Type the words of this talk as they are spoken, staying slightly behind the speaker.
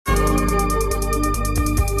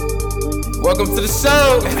Welcome to the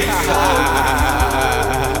show.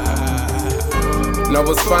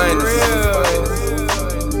 Nova's finest.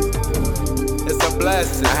 It's a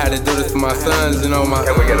blessing. I had to do this for my sons, my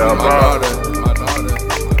daughter.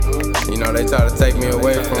 They try to take me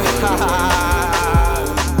away from me.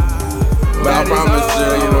 But I promise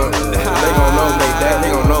you, they gon' know they dad,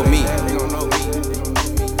 they gon' know me.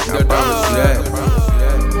 I promise you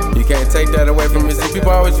that. You can't take that away from me. See,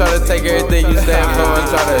 people always try to take everything you stand for and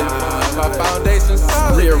try to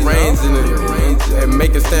rearrange and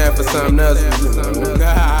make it stand for something else.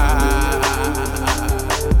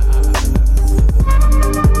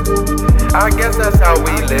 I guess that's how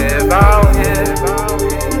we live out here.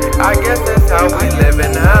 I guess that's how we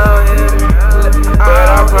living out here. But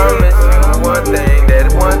I promise you one thing,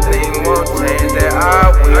 that one thing won't change, that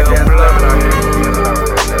I will love.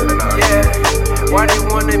 Yeah, why they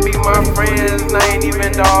wanna be my friends? I ain't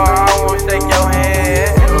even dog, I won't shake your hand.